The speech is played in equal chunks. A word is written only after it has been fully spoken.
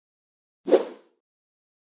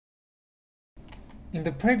In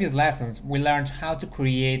the previous lessons, we learned how to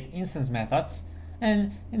create instance methods,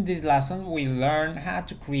 and in this lesson, we learn how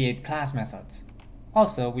to create class methods.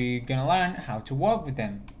 Also, we're gonna learn how to work with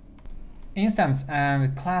them. Instance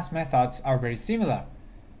and class methods are very similar,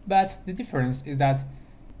 but the difference is that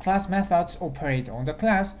class methods operate on the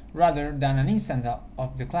class rather than an instance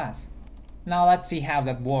of the class. Now let's see how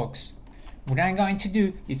that works. What I'm going to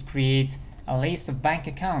do is create a list of bank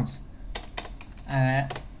accounts.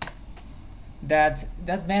 That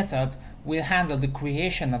method will handle the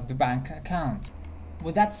creation of the bank account.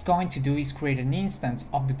 What that's going to do is create an instance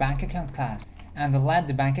of the bank account class and let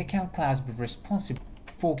the bank account class be responsible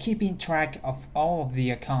for keeping track of all of the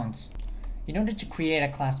accounts. In order to create a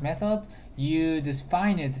class method, you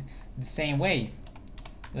define it the same way.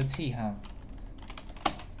 Let's see how.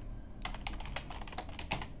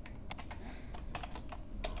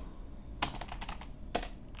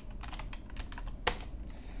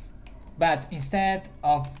 But instead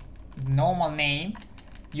of the normal name,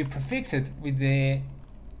 you prefix it with the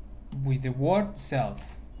word self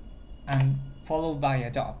and followed by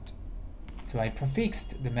a dot. So I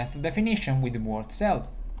prefixed the method definition with the word self.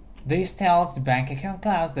 This tells the bank account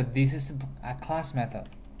class that this is a class method.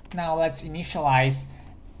 Now let's initialize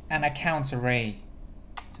an accounts array.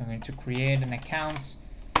 So I'm going to create an accounts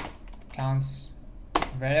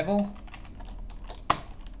variable.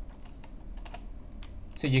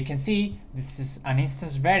 So you can see this is an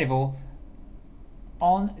instance variable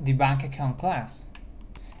on the bank account class.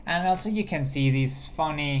 And also you can see this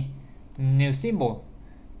funny new symbol,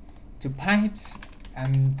 two pipes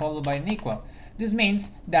and followed by an equal. This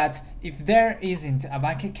means that if there isn't a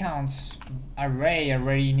bank accounts array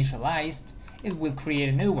already initialized, it will create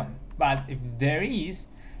a new one. But if there is,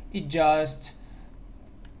 it just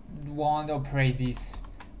won't operate this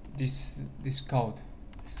code.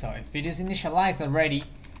 So if it is initialized already,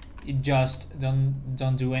 it just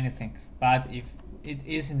don't do anything. But if it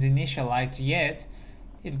isn't initialized yet,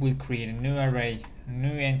 it will create a new array, a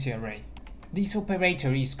new empty array. This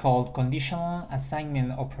operator is called conditional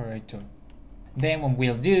assignment operator. Then what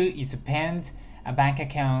we'll do is append a bank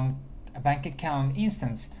account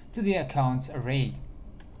instance to the accounts array.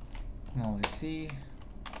 Now let's see.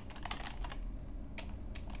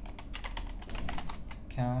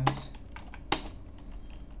 Accounts.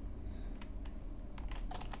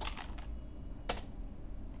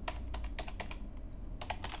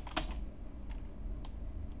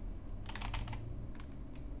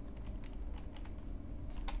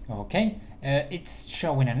 Okay, it's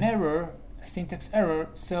showing an error, a syntax error,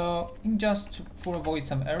 so just for avoid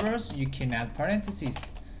some errors, you can add parentheses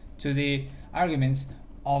to the arguments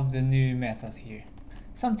of the new method here.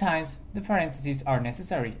 Sometimes the parentheses are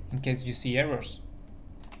necessary in case you see errors.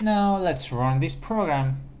 Now let's run this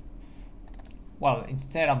program. Well,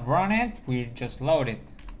 instead of run it, we just load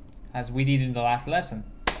it, as we did in the last lesson.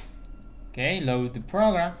 Okay, load the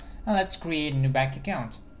program, and let's create a new bank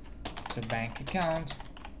account. So bank account.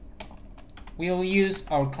 We'll use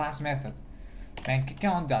our class method, bank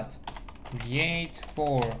account dot create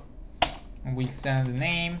for, and we'll send the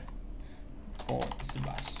name for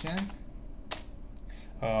Sebastian.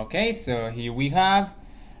 Okay, so here we have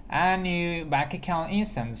a new bank account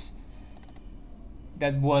instance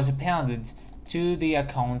that was appended to the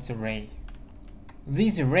accounts array.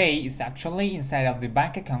 This array is actually inside of the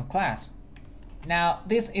bank account class. Now,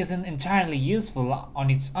 this isn't entirely useful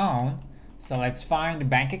on its own, so let's find the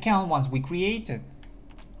bank account once we create it.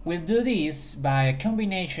 We'll do this by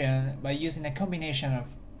using a combination of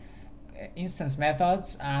instance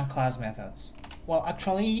methods and class methods. Well,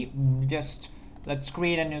 actually, just let's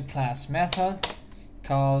create a new class method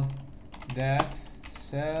called def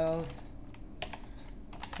self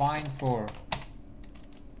find for,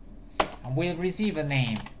 and we'll receive a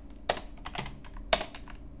name.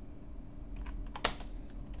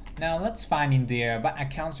 Now let's find in the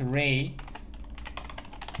accounts array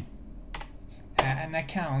an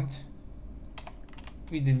account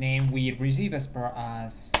with the name we receive as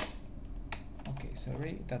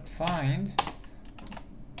that find.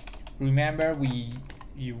 Remember, we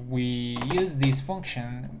use this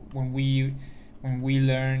function when we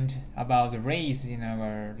learned about arrays in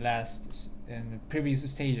our in the previous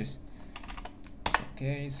stages.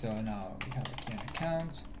 Okay, so now we have an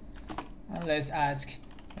account, and let's ask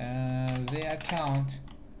the account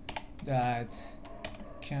that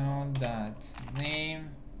name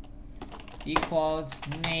equals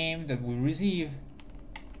name that we receive.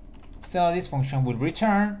 So this function will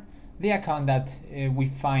return the account that we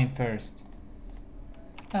find first.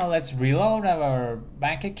 Now let's reload our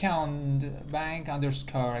bank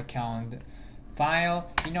underscore account file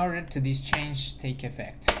in order to this change take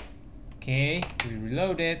effect. Okay, we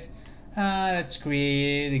reload it. Let's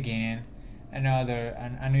create again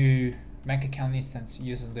a new bank account instance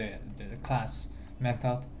using the class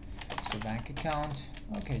method. So bank account.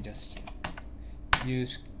 Okay, just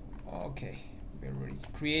use. Okay, we already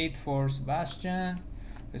create for Sebastian.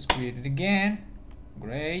 Let's create it again.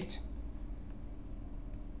 Great.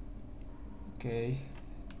 Okay.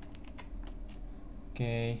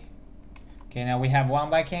 Now we have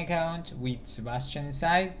one bank account with Sebastian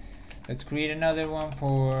inside. Let's create another one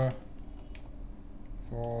for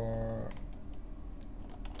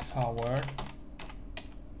Howard.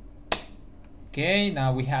 Okay,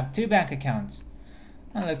 now we have two bank accounts.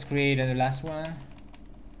 And let's create the last one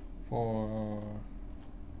for,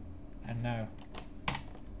 I don't know,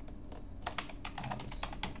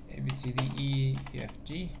 A, B, C, D, E, F,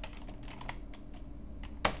 G.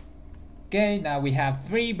 Okay, now we have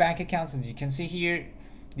three bank accounts. As you can see here,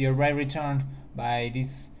 the array returned by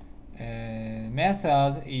this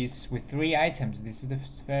method is with three items. This is the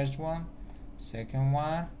first one, second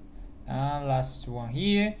one, and last one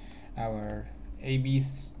here. Our A, B,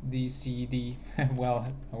 D, C, D.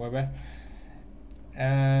 Well, however.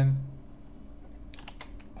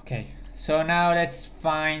 Okay, so now let's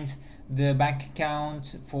find the bank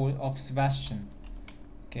account of Sebastian.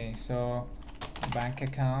 Okay, so bank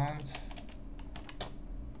account.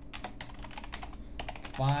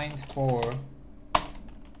 Find for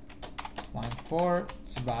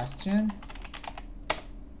Sebastian.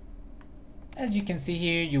 As you can see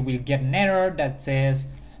here, you will get an error that says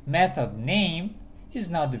method name is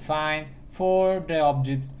not defined for the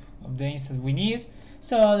object of the instance we need.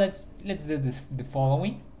 So let's do the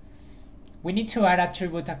following. We need to add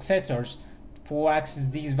attribute accessors for access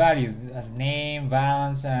these values as name,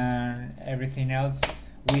 balance, and everything else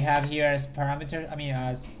we have here as parameters.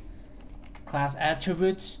 As class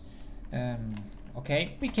attributes.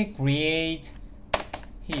 Okay, we can create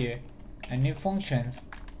here a new function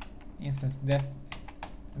instance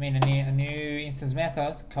a new instance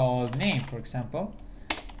method called name, for example.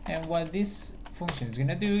 And what this function is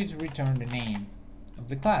gonna do is return the name of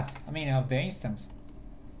the class, of the instance.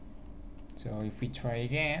 So if we try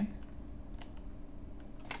again,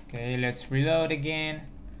 okay, let's reload again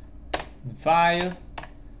the file.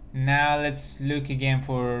 Now let's look again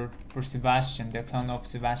for Sebastian, the account of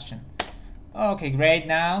Sebastian. Okay, great.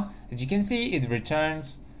 Now, as you can see, it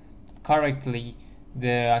returns correctly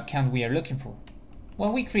the account we are looking for.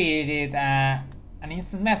 Well, we created an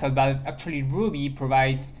instance method, but actually Ruby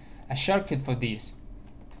provides a shortcut for this.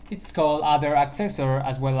 It's called other accessor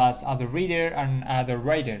as well as other reader and other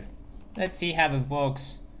writer. Let's see how it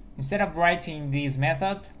works. Instead of writing this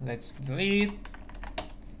method, let's delete it.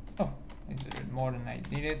 Oh, I did it more than I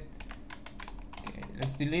needed. Okay,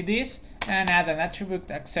 let's delete this and add an attribute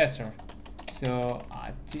accessor. So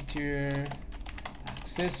teacher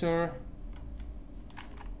accessor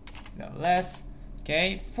less.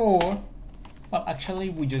 Okay, for, well, actually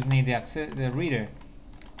we just need the reader.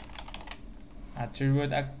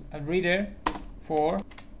 Attribute reader for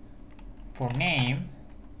name.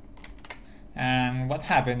 And what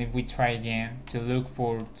happened if we try again to look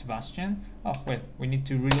for Sebastian? Oh wait, we need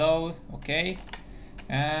to reload. Okay,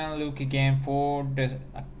 and look again for the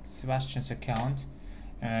Sebastian's account,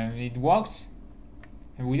 and it works,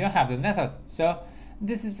 and we don't have the method. So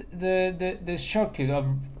this is the shortcut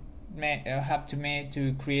of have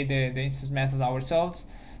to create the instance method ourselves.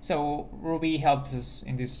 So Ruby helps us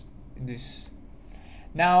in this.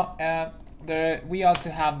 Now we also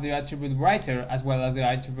have the attribute writer as well as the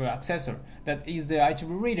attribute accessor. That is the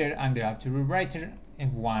attribute reader and the attribute writer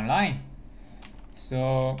in one line.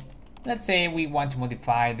 So let's say we want to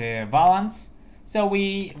modify the balance. So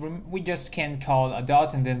we just can call a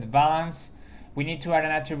dot and then the balance. We need to add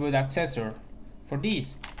an attribute accessor for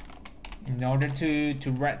this in order to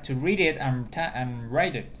read it and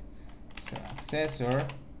write it. So accessor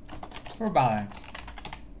for balance.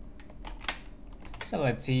 So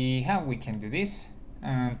let's see how we can do this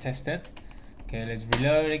and test it. Okay, let's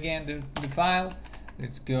reload again the file.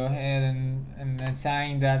 Let's go ahead and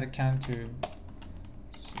assign that account to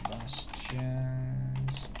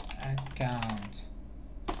Sebastian's account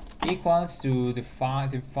equals to the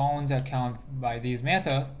phone's account by this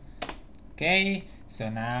method. Okay, so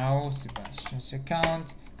now Sebastian's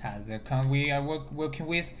account has the account we are working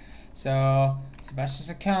with. So Sebastian's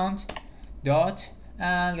account dot,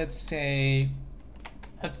 and let's take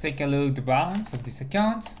a look at the balance of this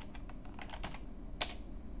account.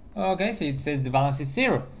 Okay, so it says the balance is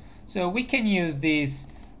 0. So we can use this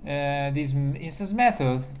instance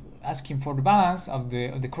method asking for the balance of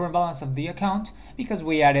the current balance of the account because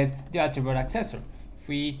we added the attribute accessor. If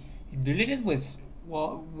we delete it,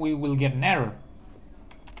 well, we will get an error.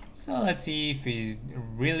 So let's see if it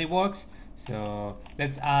really works. So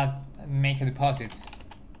let's make a deposit.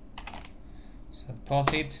 So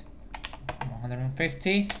deposit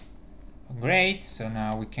 150. Great. So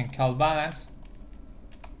now we can call balance.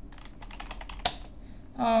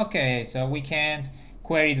 Okay, so we can't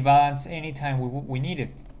query the balance anytime we need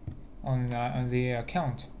it on the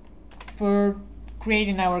account. For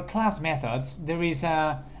creating our class methods, there is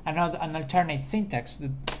an alternate syntax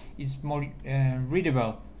that is more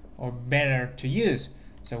readable or better to use.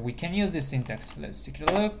 So we can use this syntax. Let's take a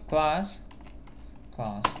look. Class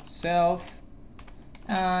self,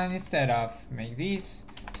 and instead of make this,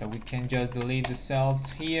 so we can just delete the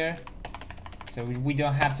self here. So we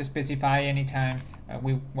don't have to specify anytime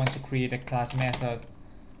we want to create a class method.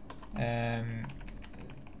 That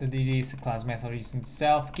it is a class method using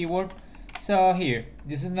self keyword. So here,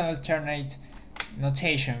 this is an alternate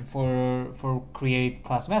notation for create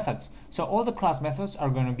class methods. So all the class methods are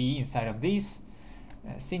going to be inside of this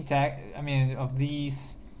syntax. I mean, of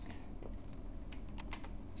this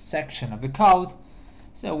section of the code.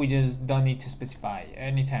 So we just don't need to specify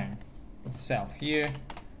anytime self here.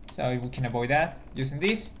 So we can avoid that using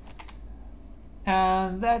this.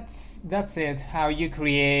 And that's it. How you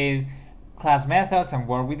create class methods and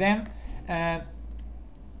work with them.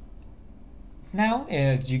 Now,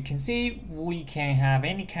 as you can see, we can have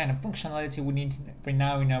any kind of functionality we need right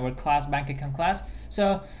now in our class bank account class.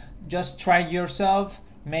 So just try it yourself,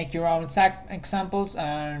 make your own examples,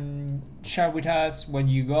 and share with us what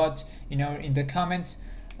you got, in the comments.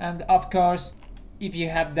 And of course, if you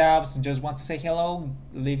have doubts and just want to say hello,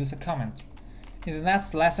 leave us a comment. In the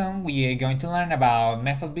next lesson, we are going to learn about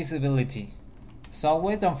method visibility. As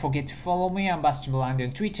always, don't forget to follow me. I'm Bastian Belandi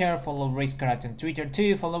on Twitter. Follow Race Karate on Twitter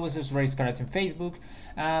too. Follow us as Race Karate on Facebook.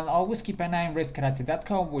 And always keep an eye on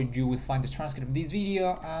racekarate.com, where you will find the transcript of this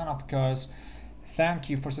video. And of course, thank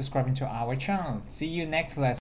you for subscribing to our channel. See you next lesson.